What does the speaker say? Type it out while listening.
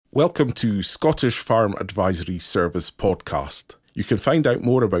Welcome to Scottish Farm Advisory Service podcast. You can find out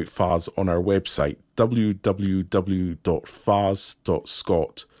more about FAS on our website www.fas.scot,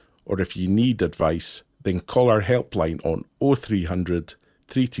 or if you need advice, then call our helpline on 0300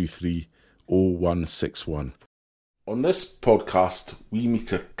 323 0161. On this podcast, we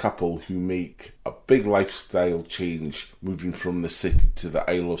meet a couple who make a big lifestyle change moving from the city to the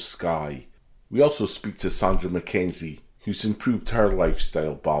Isle of Skye. We also speak to Sandra Mackenzie, who's improved her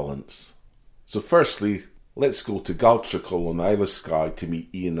lifestyle balance. So firstly, let's go to Drumnadrochit on the Isle of Skye to meet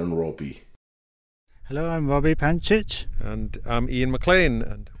Ian and Robbie. Hello, I'm Robbie Pancic. And I'm Ian MacLean,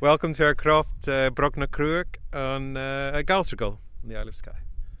 and welcome to our croft Drumnadrochit on Drumnadrochit on the Isle of Skye.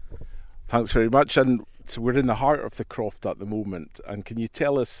 Thanks very much. And so we're in the heart of the croft at the moment, and can you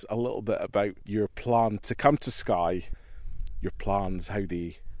tell us a little bit about your plan to come to Skye, your plans, how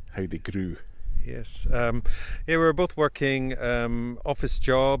they grew? Yes, we were both working office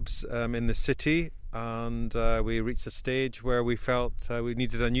jobs in the city, and we reached a stage where we felt we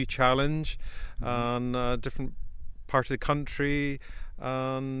needed a new challenge on a different part of the country,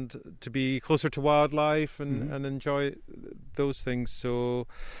 and to be closer to wildlife and enjoy those things. So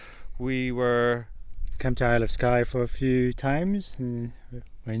we were come to Isle of Skye for a few times, and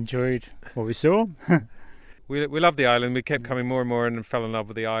we enjoyed what we saw. We loved the island. We kept coming more and more and fell in love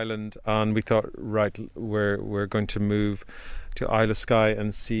with the island, and we thought, right, we're going to move to Isle of Skye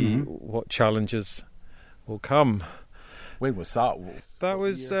and see what challenges will come. When was that? That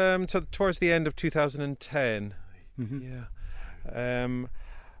was towards the end of 2010. Yeah, and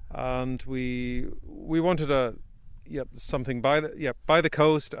we wanted something by the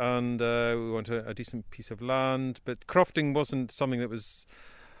coast, and we wanted a decent piece of land, but crofting wasn't something that was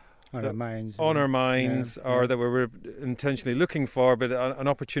on our minds, or that we were intentionally looking for, but an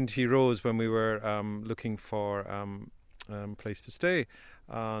opportunity rose when we were looking for place to stay,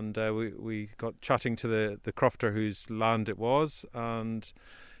 and we got chatting to the crofter whose land it was, and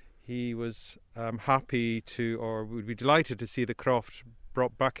he was happy to, or would be delighted to see the croft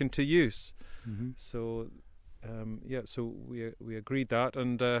brought back into use. So so we agreed that,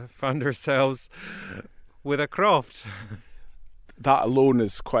 and found ourselves with a croft. That alone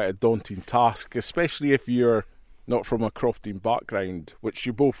is quite a daunting task, especially if you're not from a crofting background, which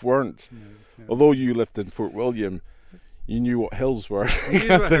you both weren't. No. Although you lived in Fort William, you knew what hills were.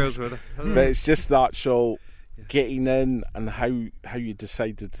 But it's just the actual getting in and how you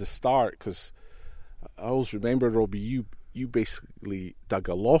decided to start. Because I always remember, Robbie, you basically dug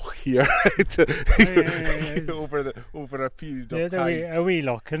a loch here over a period of time. A wee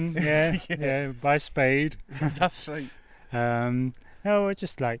lochin, by spade. That's right. No,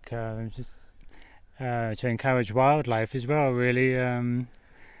 just like to encourage wildlife as well, really.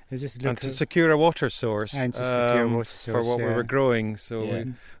 Just and to secure a water source, for what we were growing. So,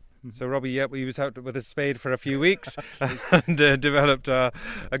 so Robbie, he was out with a spade for a few weeks and developed a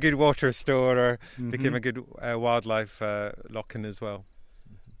good water store, or became a good wildlife lochin as well.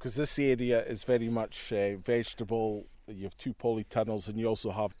 Because this area is very much vegetable. You have 2 polytunnels, and you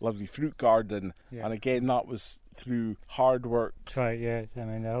also have a lovely fruit garden. Yeah. And again, that was through hard work. That's right, yeah. I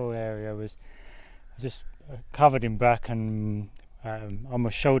mean, the whole area was just covered in bracken,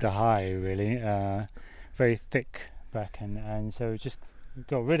 almost shoulder high, really. Very thick bracken, and so just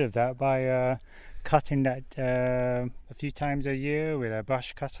got rid of that by cutting that a few times a year with a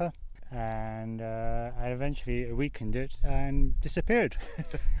brush cutter. And I eventually weakened it and disappeared.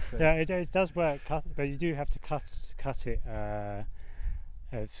 It does work, but you do have to cut it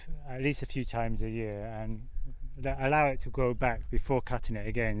at least a few times a year, and allow it to grow back before cutting it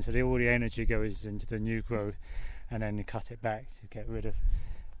again, so all the energy goes into the new growth, and then you cut it back to get rid of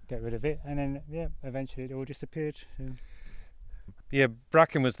it, and then eventually it all disappeared. So. Yeah,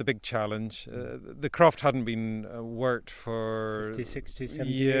 bracken was the big challenge. The croft hadn't been worked for 50, 60,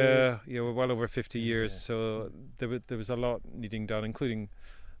 70 years. Yeah, well over 50 years. So there was a lot needing done, including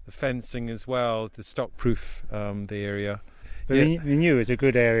the fencing as well, to stock-proof the area. But we knew it was a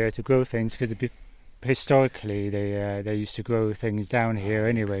good area to grow things, because historically they used to grow things down here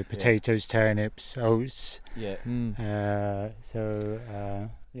anyway: potatoes, turnips, oats. We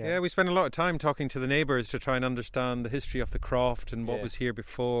spent a lot of time talking to the neighbours to try and understand the history of the croft and what was here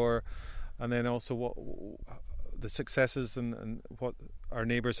before, and then also what the successes and what our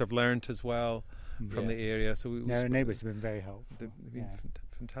neighbours have learnt as well from the area. So our neighbours have been very helpful. They've been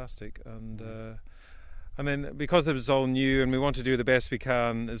fantastic, and then because it was all new and we want to do the best we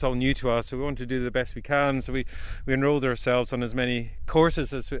can, it's all new to us, so we want to do the best we can. So we enrolled ourselves on as many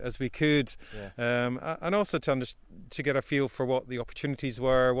courses as we could, and also to get a feel for what the opportunities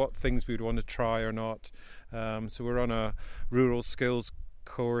were, what things we would want to try or not. So we're on a rural skills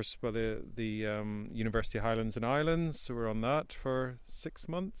course by the University of Highlands and Islands. So we're on that for 6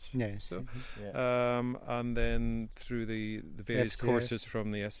 months. Yes. So. And then through the various courses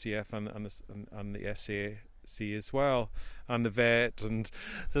from the SCF and the SAC as well, and the vet, and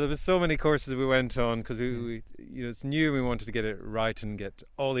so there was so many courses we went on because we it's new. We wanted to get it right and get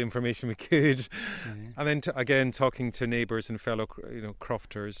all the information we could, and then again talking to neighbours and fellow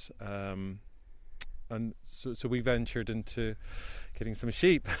crofters, and so we ventured into getting some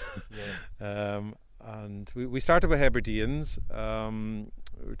sheep, and we started with Hebrideans.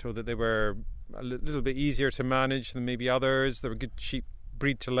 We were told that they were a little bit easier to manage than maybe others. They were a good sheep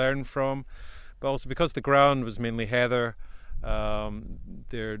breed to learn from. But also because the ground was mainly heather,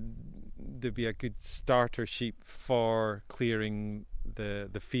 there'd be a good starter sheep for clearing the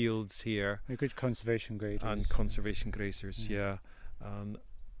fields here. A good conservation graders. And conservation grazers,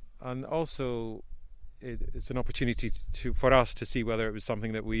 and also it's an opportunity for us to see whether it was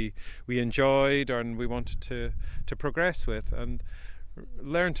something that we enjoyed and we wanted to progress with, and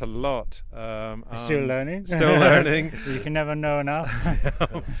learned a lot. Still learning. You can never know enough.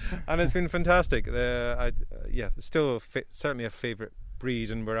 And it's been fantastic. Still certainly a favourite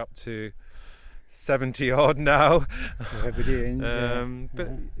breed, and we're up to 70 odd now.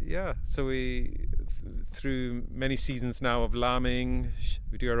 So we through many seasons now of lambing,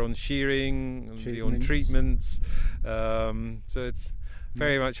 we do our own shearing, the own treatments. So it's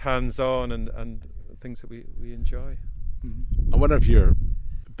very much hands-on and things that we enjoy. And one of your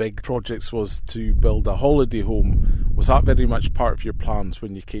big projects was to build a holiday home. Was that very much part of your plans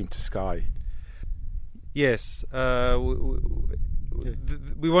when you came to Skye? Yes. We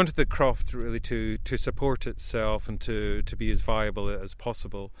wanted the croft really to support itself and to be as viable as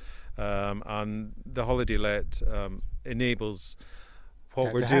possible. And the holiday let enables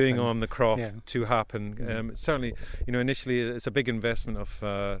what we're doing on the croft to happen. Certainly, initially it's a big investment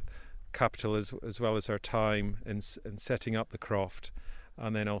of capital as well as our time in setting up the croft,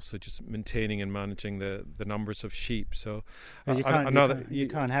 and then also just maintaining and managing the numbers of sheep. So you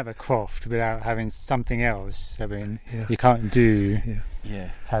can't have a croft without having something else. I mean, you can't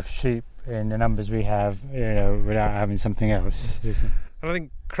have sheep in the numbers we have, without having something else. And I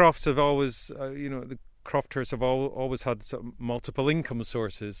think crofts have always, the crofters have always had multiple income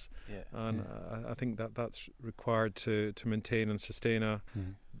sources, and I think that's required to maintain and sustain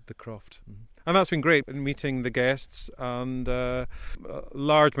the croft. And that's been great in meeting the guests, and a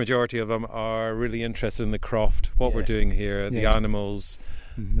large majority of them are really interested in the croft, what we're doing here, the animals,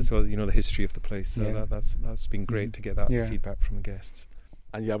 as well, the history of the place. So that's been great to get that feedback from the guests.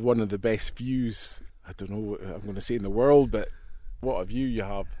 And you have one of the best views, I don't know what I'm going to say in the world, but what a view you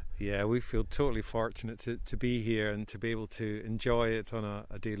have. Yeah, we feel totally fortunate to be here and to be able to enjoy it on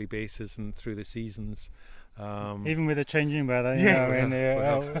a daily basis and through the seasons. Even with the changing weather, you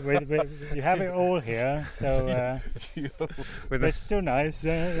have it all here, so it's still nice.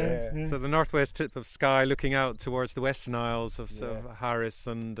 So the northwest tip of Skye, looking out towards the Western Isles of Harris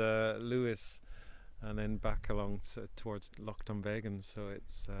and Lewis, and then back along towards Loch Dunvegan. So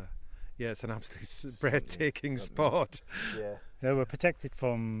it's it's an absolutely breathtaking spot. They were protected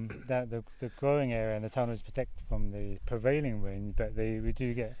from that. The growing area and the town was protected from the prevailing wind, but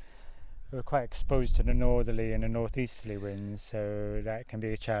we're quite exposed to the northerly and the northeasterly winds, so that can be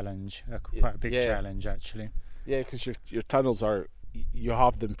a challenge, quite a big challenge actually. Yeah, because your tunnels you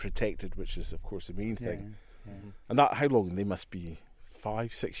have them protected, which is of course the main thing. And how long? They must be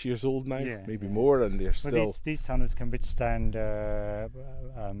 5-6 years old now, maybe more, and they're still. These tunnels can withstand. Are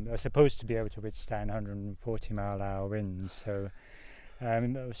supposed to be able to withstand 140 mile/hour winds. So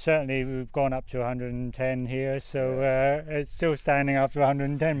certainly we've gone up to 110 here. So it's still standing after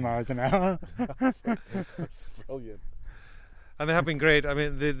 110 miles an hour. That's brilliant. And they have been great. I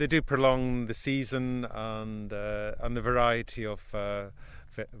mean, they do prolong the season and the variety of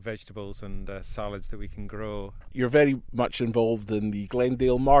vegetables and salads that we can grow. You're very much involved in the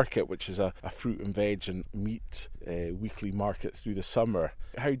Glendale market, which is a fruit and veg and meat weekly market through the summer.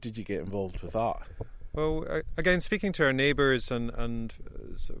 How did you get involved with that? Well, again, speaking to our neighbours and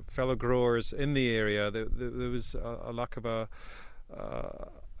fellow growers in the area, there was a lack of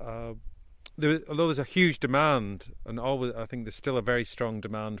although there's a huge demand, and always I think there's still a very strong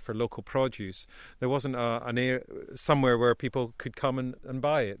demand for local produce, there wasn't an area somewhere where people could come and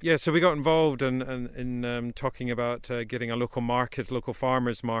buy it. Yeah, so we got involved in talking about getting a local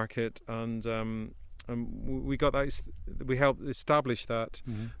farmers market, and we got that. We helped establish that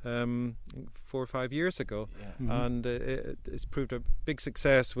 4 or 5 years ago, and it's proved a big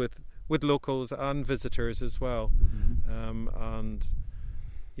success with locals and visitors as well, and.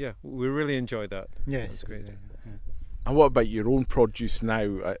 Yeah, we really enjoyed that. Yes, that's great. And what about your own produce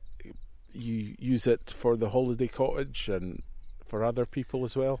now? You use it for the holiday cottage and for other people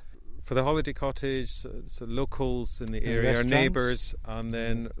as well? For the holiday cottage, so locals in the area, our neighbours, and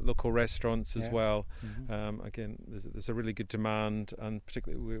then local restaurants as well. Mm-hmm. Again, there's a really good demand, and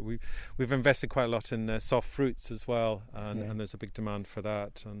particularly we've invested quite a lot in soft fruits as well, and there's a big demand for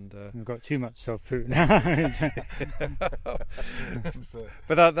that. And we've got too much soft fruit now.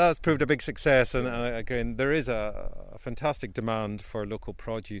 But that's proved a big success, and again, there is a fantastic demand for local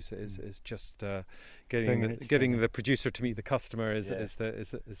produce. It's just getting the producer to meet the customer is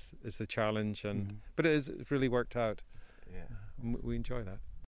the challenge, and but it's really worked out. Yeah, we enjoy that.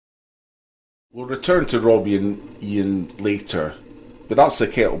 We'll return to Robbie and Ian later, but that's the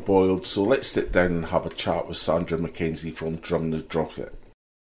kettle boiled. So let's sit down and have a chat with Sandra Mackenzie from Drumnadrochit.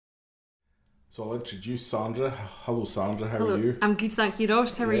 So I'll introduce Sandra. Hello, Sandra. How are you? I'm good, thank you,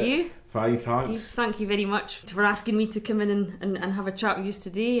 Ross. How are you? Fine, thanks. Good. Thank you very much for asking me to come in and have a chat with you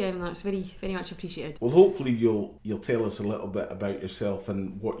today. That's very, very much appreciated. Well, hopefully you'll tell us a little bit about yourself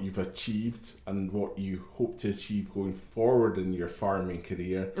and what you've achieved and what you hope to achieve going forward in your farming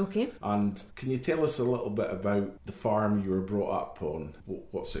career. Okay. And can you tell us a little bit about the farm you were brought up on?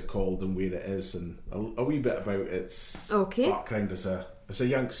 What's it called and where it is, and a wee bit about its background as a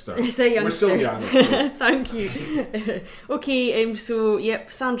youngster. As a youngster. We're still young, of course. Thank you. Okay,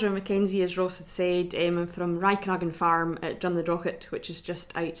 Sandra Mackenzie, as Ross had said, I'm from Rycragan Farm at Drumnadrochit, which is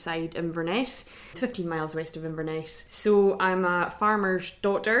just outside Inverness, 15 miles west of Inverness. So I'm a farmer's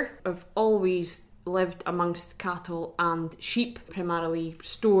daughter. I've always lived amongst cattle and sheep, primarily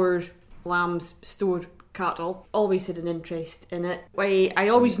stored lambs, stored cattle. Always had an interest in it. I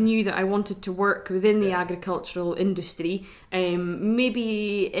always knew that I wanted to work within the agricultural industry.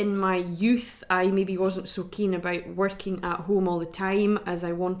 Maybe in my youth I maybe wasn't so keen about working at home all the time, as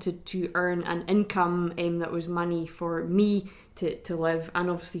I wanted to earn an income that was money for me to live, and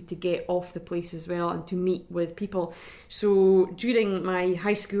obviously to get off the place as well and to meet with people. So during my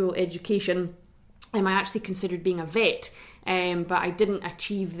high school education, I actually considered being a vet, but I didn't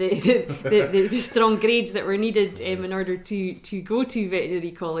achieve the strong grades that were needed in order to go to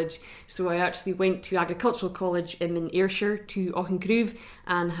veterinary college. So I actually went to agricultural college in Ayrshire, to Auchengrove,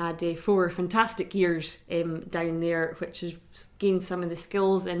 and had 4 fantastic years down there, which has gained some of the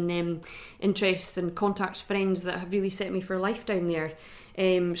skills and interests and contacts, friends that have really set me for life down there.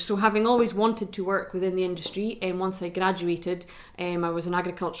 So having always wanted to work within the industry, once I graduated, I was an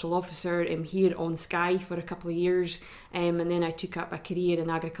agricultural officer here on Skye for a couple of years, and then I took up a career in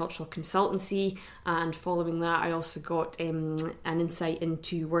agricultural consultancy, and following that I also got an insight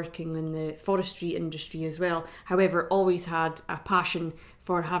into working in the forestry industry as well. However, always had a passion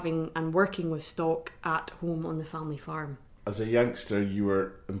for having and working with stock at home on the family farm. As a youngster, you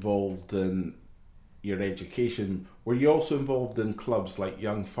were involved in your education. Were you also involved in clubs like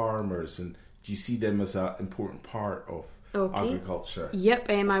Young Farmers, and do you see them as an important part of agriculture? Yep,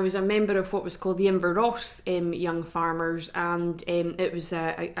 I was a member of what was called the Inver-Ross Young Farmers, and it was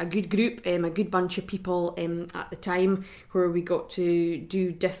a good group, a good bunch of people at the time, where we got to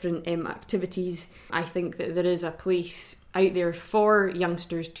do different activities. I think that there is a place out there for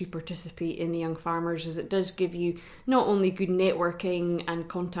youngsters to participate in the Young Farmers, as it does give you not only good networking and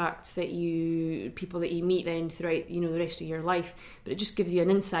contacts people that you meet then throughout the rest of your life, but it just gives you an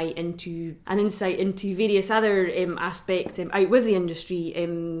insight into various other aspects out with the industry,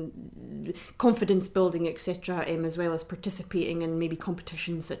 confidence building, etc., as well as participating in maybe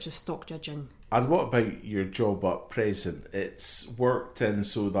competitions such as stock judging. And what about your job at present? It's worked in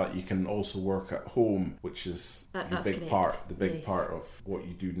so that you can also work at home, which is the big part of what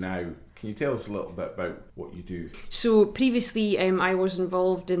you do now. Can you tell us a little bit about what you do? So previously I was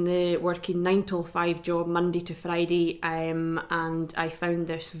involved in the working 9 till 5 job, Monday to Friday, and I found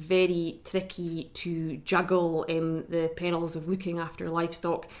this very tricky to juggle the perils of looking after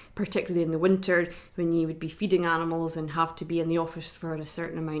livestock, particularly in the winter when you would be feeding animals and have to be in the office for a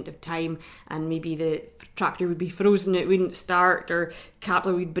certain amount of time, and maybe the tractor would be frozen, it wouldn't start, or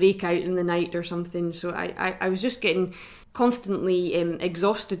cattle would break out in the night or something. So I was just getting constantly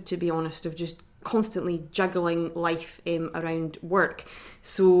exhausted, to be honest, of just constantly juggling life around work.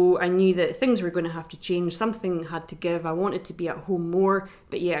 So I knew that things were going to have to change. Something had to give. I wanted to be at home more,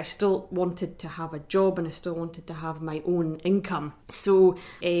 but I still wanted to have a job, and I still wanted to have my own income. So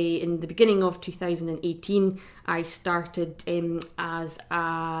in the beginning of 2018, I started as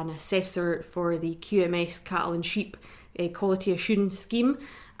an assessor for the QMS cattle and sheep quality assurance scheme,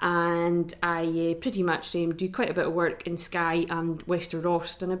 and I pretty much do quite a bit of work in Skye and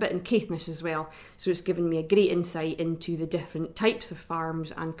Westerost and a bit in Caithness as well. So it's given me a great insight into the different types of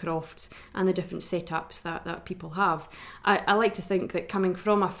farms and crofts and the different setups that people have. I like to think that coming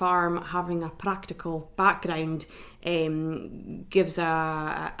from a farm, having a practical background gives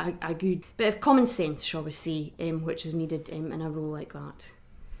a good bit of common sense, shall we say, which is needed in a role like that.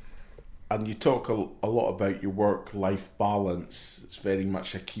 And you talk a lot about your work-life balance. It's very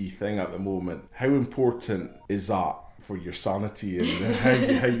much a key thing at the moment. How important is that for your sanity and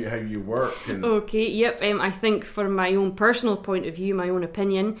how you work? Okay, yep. I think from my own personal point of view, my own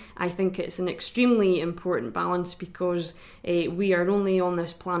opinion, I think it's an extremely important balance because we are only on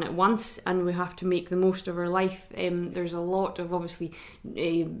this planet once and we have to make the most of our life. There's a lot of obviously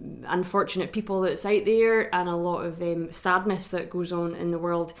unfortunate people that's out there and a lot of sadness that goes on in the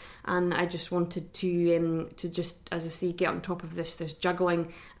world, and I just wanted to just, as I say, get on top of this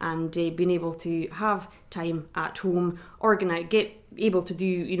juggling and being able to have time at home, get able to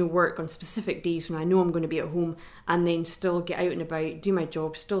do work on specific days when I know I'm going to be at home, and then still get out and about, do my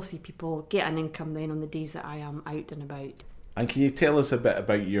job, still see people, get an income then on the days that I am out and about. And can you tell us a bit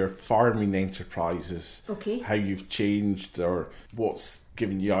about your farming enterprises? Okay. How you've changed, or what's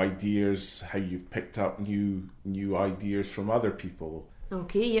given you ideas, how you've picked up new ideas from other people?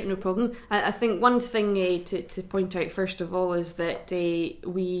 Okay, yeah, no problem. I think one thing to point out first of all is that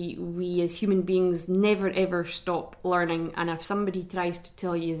we as human beings never ever stop learning, and if somebody tries to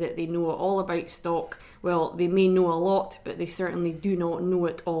tell you that they know all about stock, well, they may know a lot, but they certainly do not know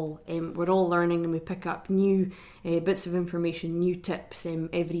it all. We're all learning and we pick up new bits of information, new tips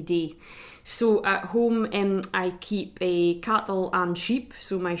every day. So at home I keep cattle and sheep.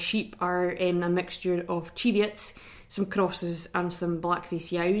 So my sheep are a mixture of Cheviots, some crosses and some blackface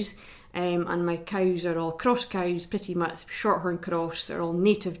yows, and my cows are all cross cows, pretty much shorthorn cross. They're all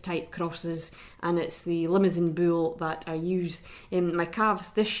native type crosses, and it's the Limousin bull that I use. My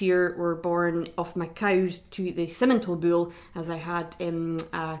calves this year were born off my cows to the Simmental bull, as I had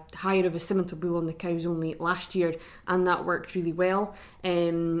a hire of a Simmental bull on the cows only last year, and that worked really well.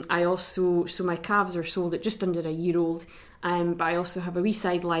 So my calves are sold at just under a year old, but I also have a wee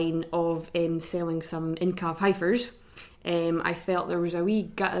sideline of selling some in-calf heifers. I felt there was a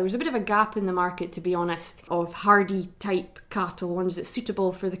bit of a gap in the market, to be honest, of hardy type cattle, ones that's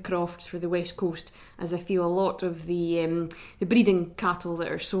suitable for the crofts for the West Coast, as I feel a lot of the breeding cattle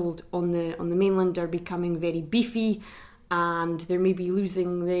that are sold on the mainland are becoming very beefy, and they may be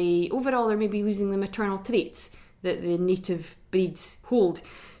losing the maternal traits that the native breeds hold.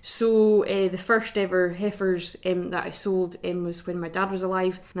 So the first ever heifers that I sold was when my dad was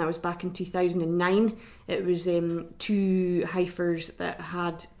alive, and that was back in 2009. It was 2 heifers that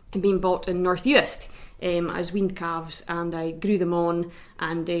had been bought in North Uist as weaned calves, and I grew them on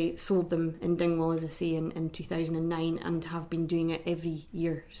and sold them in Dingwall, as I say, in 2009, and have been doing it every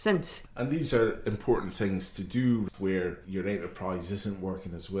year since. And these are important things to do where your enterprise isn't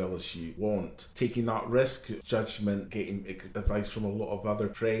working as well as you want. Taking that risk, judgment, getting advice from a lot of other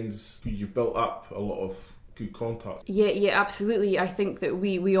friends who you've built up a lot of good contact. Yeah, absolutely. I think that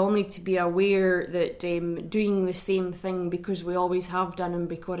we all need to be aware that doing the same thing because we always have done, and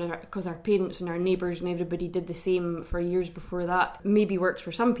because our parents and our neighbours and everybody did the same for years before that, maybe works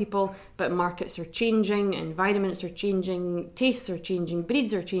for some people, but markets are changing, environments are changing, tastes are changing,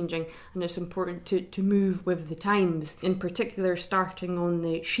 breeds are changing, and it's important to move with the times. In particular, starting on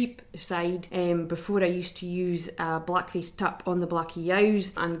the sheep side, before I used to use a blackface tup on the blackie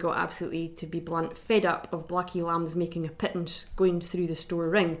yows and got absolutely, to be blunt, fed up of blackie lambs making a pittance going through the store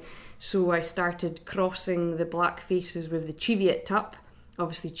ring. So I started crossing the black faces with the Cheviot tup,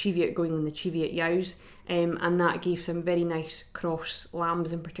 obviously Cheviot going on the Cheviot yows, and that gave some very nice cross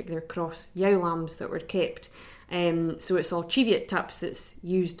lambs, in particular cross yow lambs that were kept. So it's all Cheviot tups that's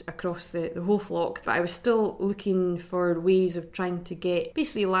used across the whole flock, but I was still looking for ways of trying to get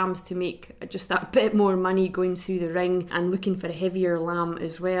basically lambs to make just that bit more money going through the ring, and looking for a heavier lamb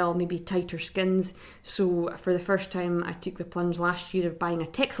as well, maybe tighter skins. So for the first time I took the plunge last year of buying a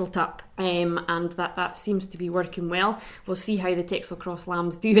Texel tup, and that seems to be working well. We'll see how the Texel cross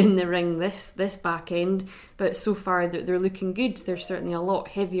lambs do in the ring this back end, but so far they're looking good. They're certainly a lot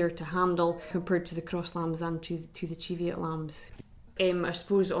heavier to handle compared to the cross lambs and to the Cheviot lambs. I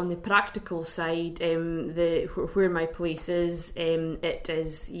suppose on the practical side, where my place is,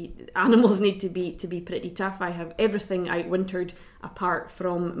 animals need to be pretty tough. I have everything outwintered apart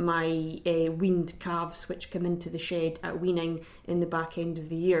from my weaned calves, which come into the shed at weaning in the back end of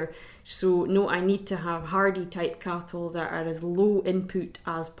the year. So no, I need to have hardy type cattle that are as low input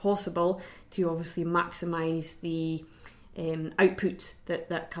as possible to obviously maximise the outputs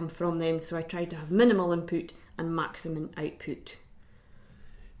that come from them. So I try to have minimal input and maximum output.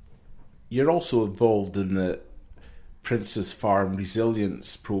 You're also involved in the Prince's Farm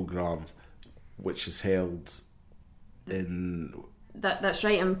Resilience Programme, which is held in... That's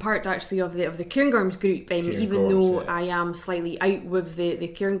right. I'm part actually of the Cairngorms group, even though I am slightly out with the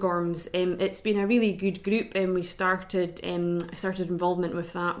Cairngorms. It's been a really good group, and I started involvement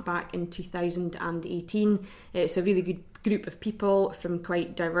with that back in 2018. It's a really good group of people from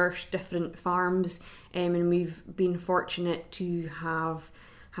quite diverse, different farms, and we've been fortunate to have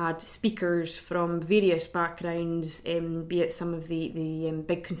had speakers from various backgrounds, be it some of the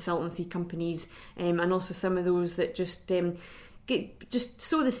big consultancy companies, and also some of those that just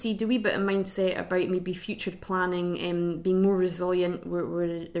sow the seed, a wee bit of mindset about maybe future planning, being more resilient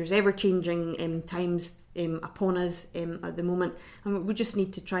where there's ever-changing times upon us at the moment, and we just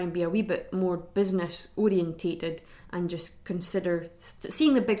need to try and be a wee bit more business orientated and just consider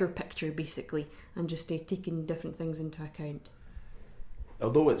seeing the bigger picture basically, and just taking different things into account.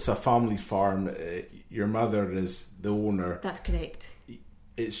 Although it's a family farm, your mother is the owner. That's correct.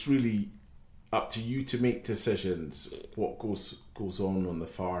 It's really up to you to make decisions what goes on the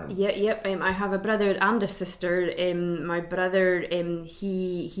farm. Yep. I have a brother and a sister. My brother,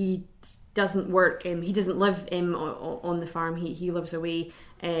 he doesn't work. He doesn't live on the farm. He lives away,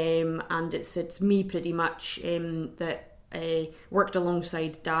 and it's me pretty much that worked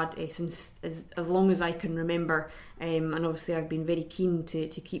alongside Dad since as long as I can remember, and obviously I've been very keen to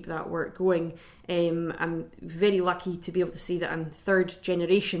keep that work going. I'm very lucky to be able to say that I'm third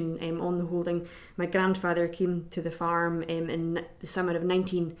generation on the holding. My grandfather came to the farm in the summer of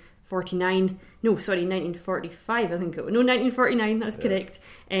 1945, I think it was. 1949, that's correct.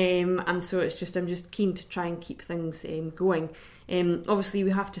 And so I'm just keen to try and keep things going. Obviously,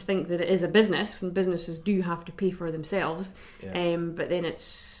 we have to think that it is a business, and businesses do have to pay for themselves. But then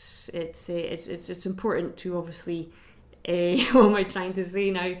it's important to obviously, what am I trying to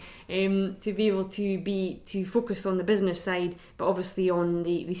say now? To be able to focus on the business side, but obviously on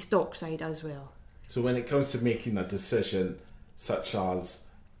the stock side as well. So when it comes to making a decision, such as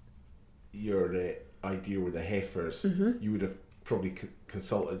your idea with the heifers, you would have probably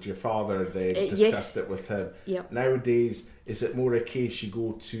consulted your father, then discussed it with him. Yep. Nowadays, is it more a case you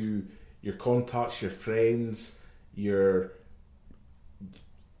go to your contacts, your friends,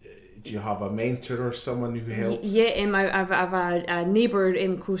 do you have a mentor or someone who helps? I've a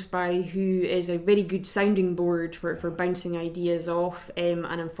neighbour close by who is a very good sounding board for bouncing ideas off, and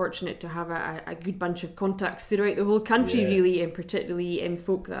I'm fortunate to have a good bunch of contacts throughout the whole country, really, and particularly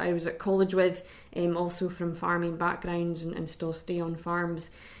folk that I was at college with, also from farming backgrounds and still stay on farms.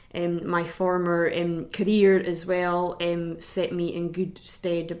 My former career as well set me in good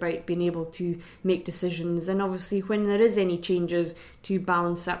stead about being able to make decisions, and obviously when there is any changes, to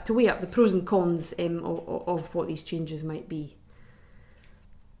balance up, to weigh up the pros and cons of what these changes might be.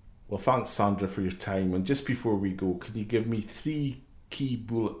 Well, thanks Sandra for your time, and just before we go, can you give me 3 key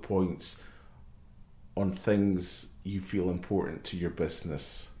bullet points on things you feel important to your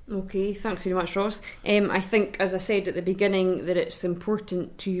business? Okay, thanks very much, Ross. I think, as I said at the beginning, that it's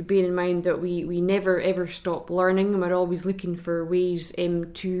important to bear in mind that we never ever stop learning, and we're always looking for ways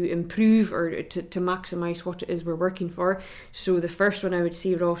to improve or to maximise what it is we're working for. So the first one I would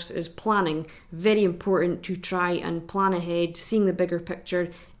say, Ross, is planning. Very important to try and plan ahead, seeing the bigger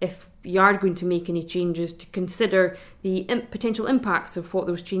picture. If you are going to make any changes, to consider the potential impacts of what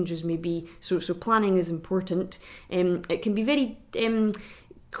those changes may be. So planning is important. It can be very...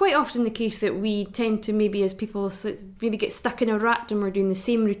 quite often the case that we tend to maybe as people maybe get stuck in a rut and we're doing the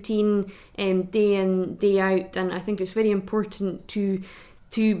same routine day in, day out, and I think it's very important to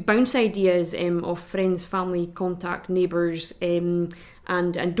bounce ideas off friends, family, contact, neighbours, and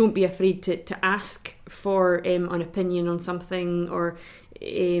don't be afraid to ask for an opinion on something, or as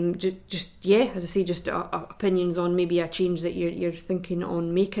I say, just opinions on maybe a change that you're thinking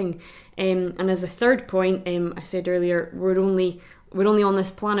on making. And as a third point, I said earlier, we're only on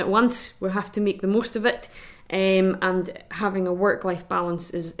this planet once. We have to make the most of it, and having a work-life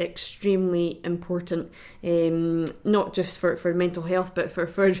balance is extremely important, not just for mental health, but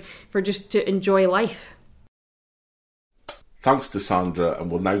for just to enjoy life. Thanks to Sandra,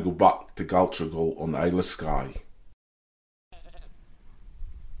 and we'll now go back to Galtragal on the Isle of Skye.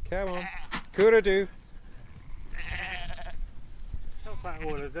 Come on, Coorado. Not bad,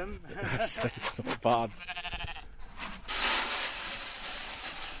 all of them. It's not bad.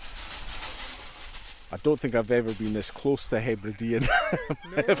 I don't think I've ever been this close to Hebridean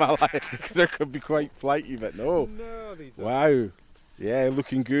in my life, because they could be quite flighty, but no. Wow. Yeah,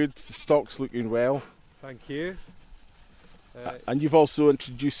 looking good. The stock's looking well. Thank you. And you've also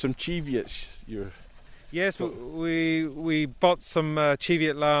introduced some Cheviets. Yes, we bought some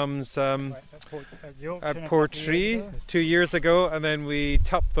Cheviot lambs at Portree 2 years ago, and then we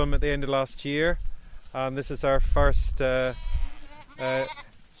topped them at the end of last year. And this is our first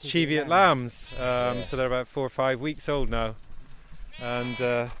Cheviot lambs. So they're about 4 or 5 weeks old now. And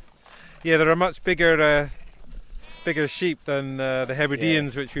they're a much bigger sheep than the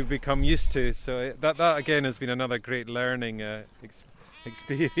Hebrideans, which we've become used to. So that again has been another great learning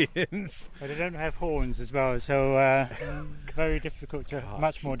experience. But they don't have horns as well, so very difficult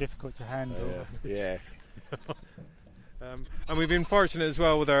much more difficult to handle. Yeah. And we've been fortunate as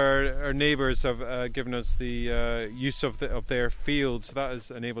well with our neighbours have given us the use of their fields. So that has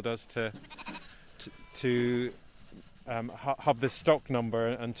enabled us to have the stock number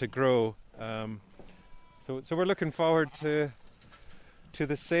and to grow. So we're looking forward to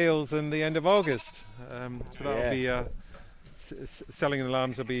the sales in the end of August. So that'll be selling the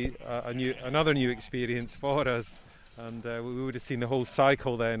lambs will be another new experience for us, and we would have seen the whole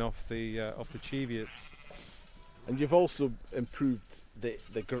cycle then of the Cheviets. And you've also improved the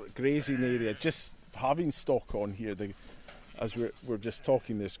grazing area. Just having stock on here, as we're just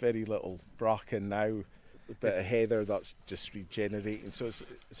talking, there's very little bracken now. A bit of heather that's just regenerating, so it's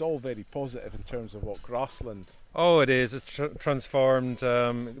all very positive in terms of what grassland. Oh, it is. It's transformed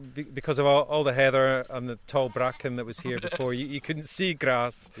because of all the heather and the tall bracken that was here before. You couldn't see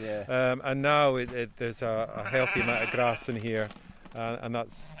grass, and now there's a healthy amount of grass in here, and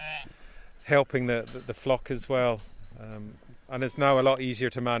that's helping the flock as well. And it's now a lot easier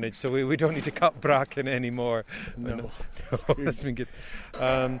to manage, so we don't need to cut bracken anymore. No, that's been good.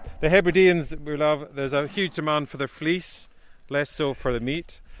 The Hebrideans, there's a huge demand for their fleece, less so for the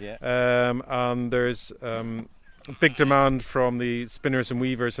meat. And there's big demand from the spinners and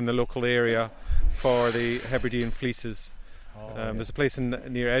weavers in the local area for the Hebridean fleeces. There's a place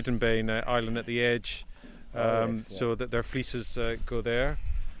near Edinburgh, Island at the Edge, so that their fleeces go there.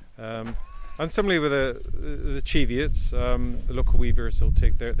 And similarly with the Cheviets, the local weavers will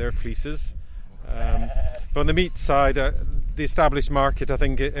take their fleeces. But on the meat side, the established market, I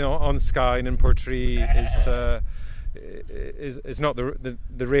think, on Skye and in Portree is not the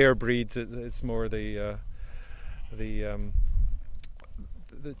rare breeds. It's more the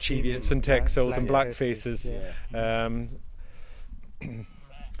Cheviets and Texels and blackfaces.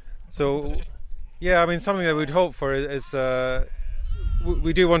 So, I mean, something that we'd hope for is.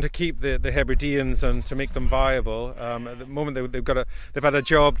 We do want to keep the Hebrideans and to make them viable. At the moment, they've had a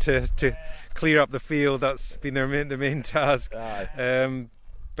job to clear up the field. That's been their main task.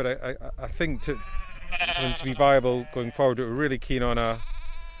 But I think for them to be viable going forward, we're really keen on a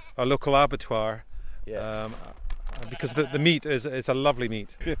local abattoir. Because the meat is a lovely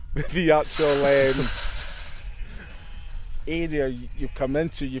meat. The actual area you've come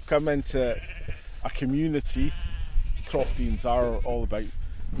into a community. Croftians are all about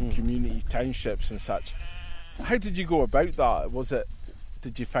community townships and such. How did you go about that?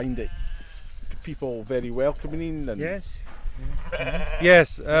 Did you find it people very welcoming? And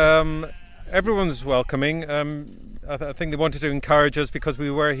Yes. Everyone's welcoming. I think they wanted to encourage us because we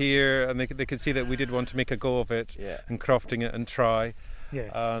were here, and they could see that we did want to make a go of it and crofting it and try.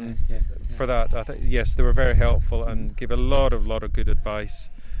 For that, I think they were very helpful and gave a lot of good advice.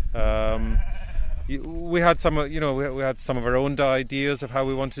 We had some of our own ideas of how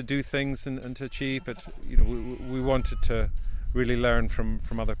we wanted to do things and to achieve, but we wanted to really learn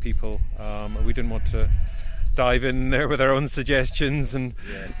from other people. We didn't want to dive in there with our own suggestions and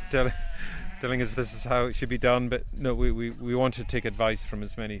telling us this is how it should be done. But no, we wanted to take advice from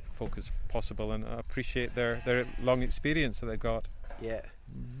as many folk as possible, and I appreciate their long experience that they've got.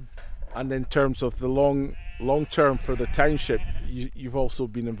 And in terms of the long term for the township, you've also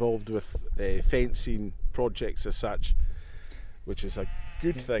been involved with fencing projects as such, which is a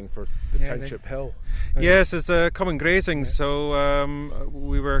good thing for the township hill. Yes, it's a common grazing, so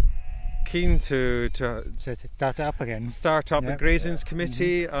we were keen to start it up again. Start up a grazings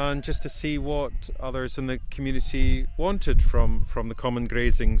committee, and just to see what others in the community wanted from the common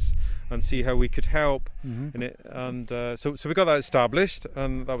grazings, and see how we could help in it. And so we got that established,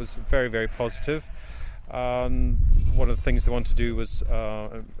 and that was very, very positive. And one of the things they wanted to do was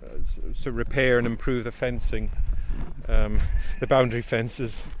repair and improve the fencing, the boundary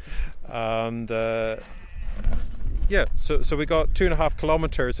fences, and so we got 2.5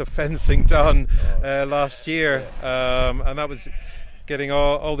 kilometres of fencing done last year, and that was getting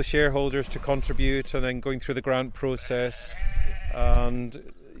all the shareholders to contribute, and then going through the grant process,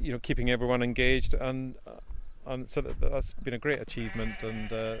 and keeping everyone engaged, and so that's been a great achievement,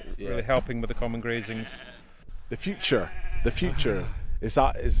 and really helping with the common grazings. the future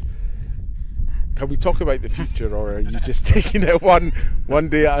is. Can we talk about the future, or are you just taking it one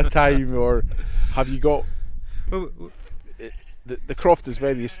day at a time, or have you got? The croft is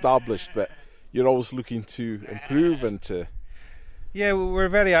very established, but you're always looking to improve and to. Yeah, we're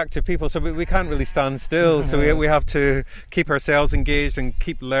very active people, so we can't really stand still. So we have to keep ourselves engaged and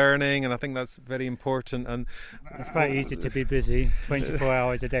keep learning, and I think that's very important. And it's quite easy to be busy 24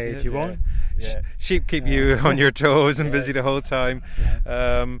 hours a day if you want. Yeah. Sheep keep you on your toes and busy the whole time.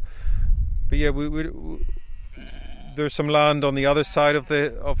 Yeah. But yeah, we there's some land on the other side of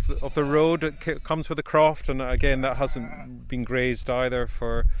the road that comes with the croft, and again that hasn't been grazed either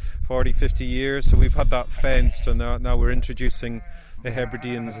for 40-50 years, so we've had that fenced, and now we're introducing the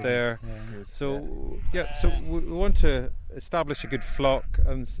Hebrideans there. So we want to establish a good flock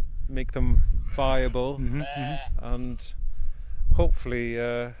and make them viable, and hopefully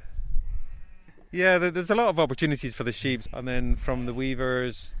there's a lot of opportunities for the sheep, and then from the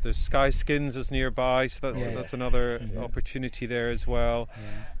weavers, there's Skye Skins is nearby, so that's another opportunity there as well.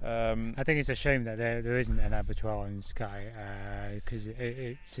 I think it's a shame that there isn't an abattoir in Skye, because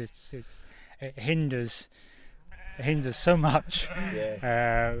it hinders so much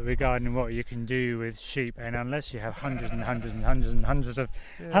regarding what you can do with sheep, and unless you have hundreds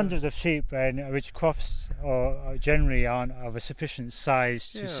of sheep, and which crofts generally aren't of a sufficient size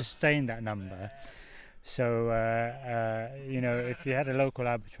to sustain that number. So if you had a local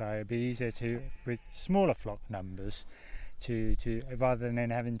abattoir, it'd be easier with smaller flock numbers to rather than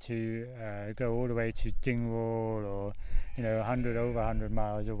having to go all the way to Dingwall or 100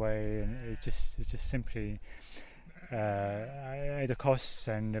 miles away, and it's just simply the costs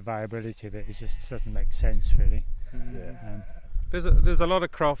and the viability of it just doesn't make sense really. There's a lot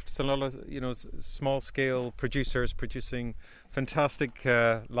of crofts, a lot of small scale producers producing fantastic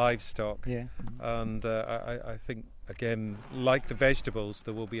livestock, and I think again, like the vegetables,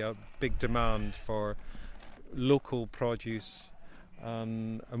 there will be a big demand for local produce,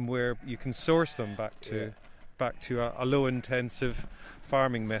 and where you can source them back to a low intensive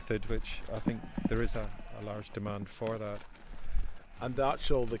farming method, which I think there is a large demand for that. And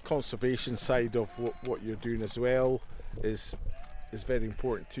the conservation side of what you're doing as well is very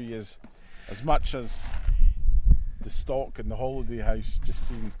important to you, as much as the stock and the holiday house.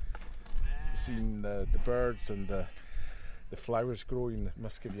 Just seeing the birds and the flowers growing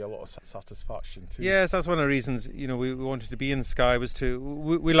must give you a lot of satisfaction too. Yes, that's one of the reasons we wanted to be in Skye, was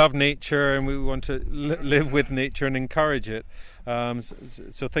we love nature, and we want to live with nature and encourage it.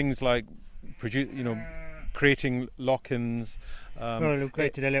 So things like creating lock-ins. We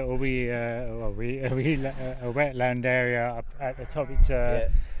created a little a wetland area up at the top.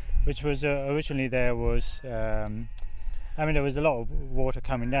 Which was originally there was. There was a lot of water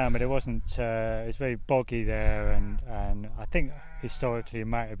coming down, but it wasn't. It's very boggy there, and I think historically it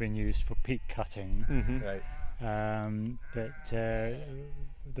might have been used for peat cutting. Right. But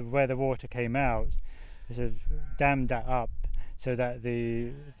where the water came out, they sort of dammed that up so that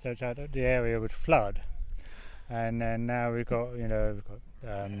the area would flood. And then now we've got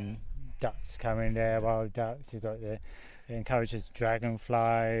ducks coming there, wild ducks. You've got it encourages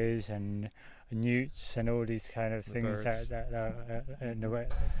dragonflies and newts and all these kind of things that are in the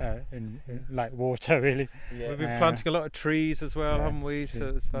wet, in like water really. We've been planting a lot of trees as well, haven't we?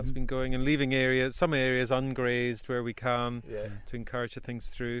 So that's been going, and leaving some areas ungrazed where we can to encourage the things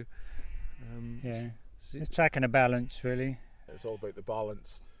through. It's striking a balance really. It's all about the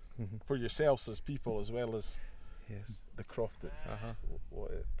balance for yourselves as people, as well as the croft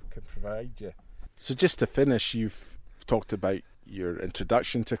what it can provide you. So just to finish, you've talked about your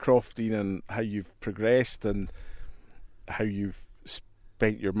introduction to crofting and how you've progressed and how you've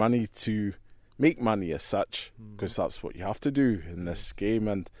spent your money to make money as such, because that's what you have to do in this game.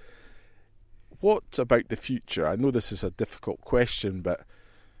 And what about the future? I know this is a difficult question, but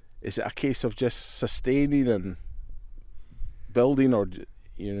is it a case of just sustaining and building, or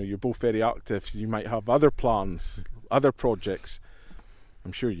you're both very active, you might have other plans, other projects?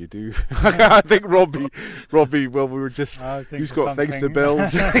 I'm sure you do. I think Robbie, well, we were just, he's got things to build.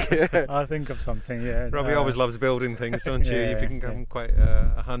 I'll think of something, Robbie always loves building things, don't you? You've become quite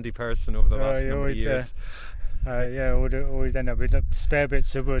a handy person over the last number of years. Always end up with spare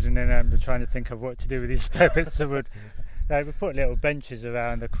bits of wood, and then I'm trying to think of what to do with these spare bits of wood. We put little benches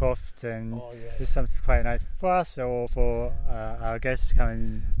around the croft, and there's something quite nice for us or for our guests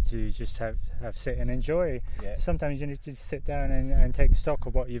coming to just have sit and enjoy. Sometimes you need to sit down and take stock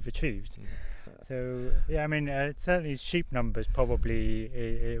of what you've achieved. So certainly sheep numbers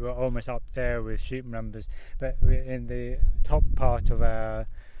we're almost up there with sheep numbers, but we're in the top part of our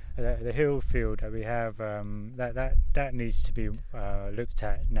the hill field that we have, that needs to be looked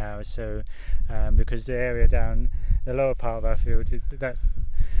at now. So because the area down the lower part of our field, that's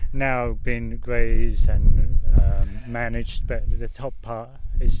now been grazed and managed, but the top part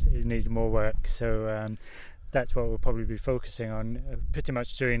it needs more work. So that's what we'll probably be focusing on, pretty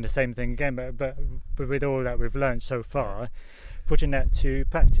much doing the same thing again, but with all that we've learned so far, putting that to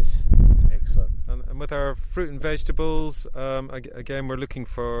practice. Excellent. And with our fruit and vegetables, again, we're looking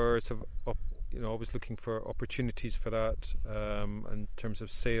for always looking for opportunities for that in terms of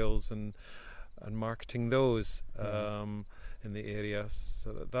sales and marketing those in the area.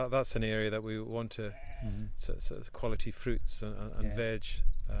 So that's an area that we want to quality fruits and veg,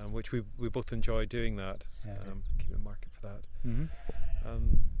 which we both enjoy doing that. Keep a market for that.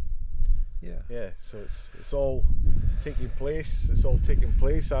 So it's all taking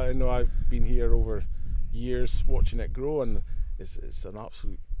place. I know I've been here over years watching it grow, and it's an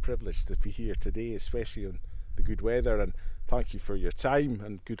absolute privilege to be here today, especially in the good weather. And thank you for your time,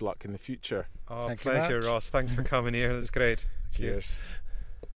 and good luck in the future. Pleasure, Ross. Thanks for coming here. That's great. Cheers.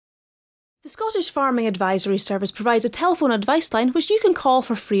 The Scottish Farming Advisory Service provides a telephone advice line which you can call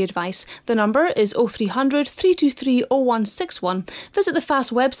for free advice. The number is 0300 323 0161. Visit the FAS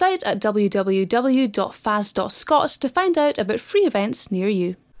website at www.fas.scot to find out about free events near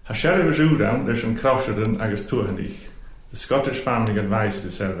you. The Scottish Farming Advisory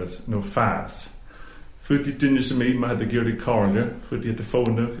Service, no FAS. Futi dinnes me ma the Gary Corner, futi the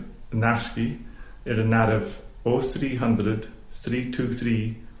phone Naski, a native 0300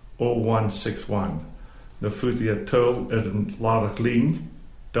 323 0161. The futi at Tull in MacLean,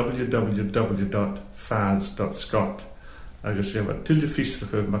 www.fas.scot. Agus sé bh tuilte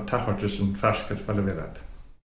fistrcha mar tachart is an feiscead fel a bhead.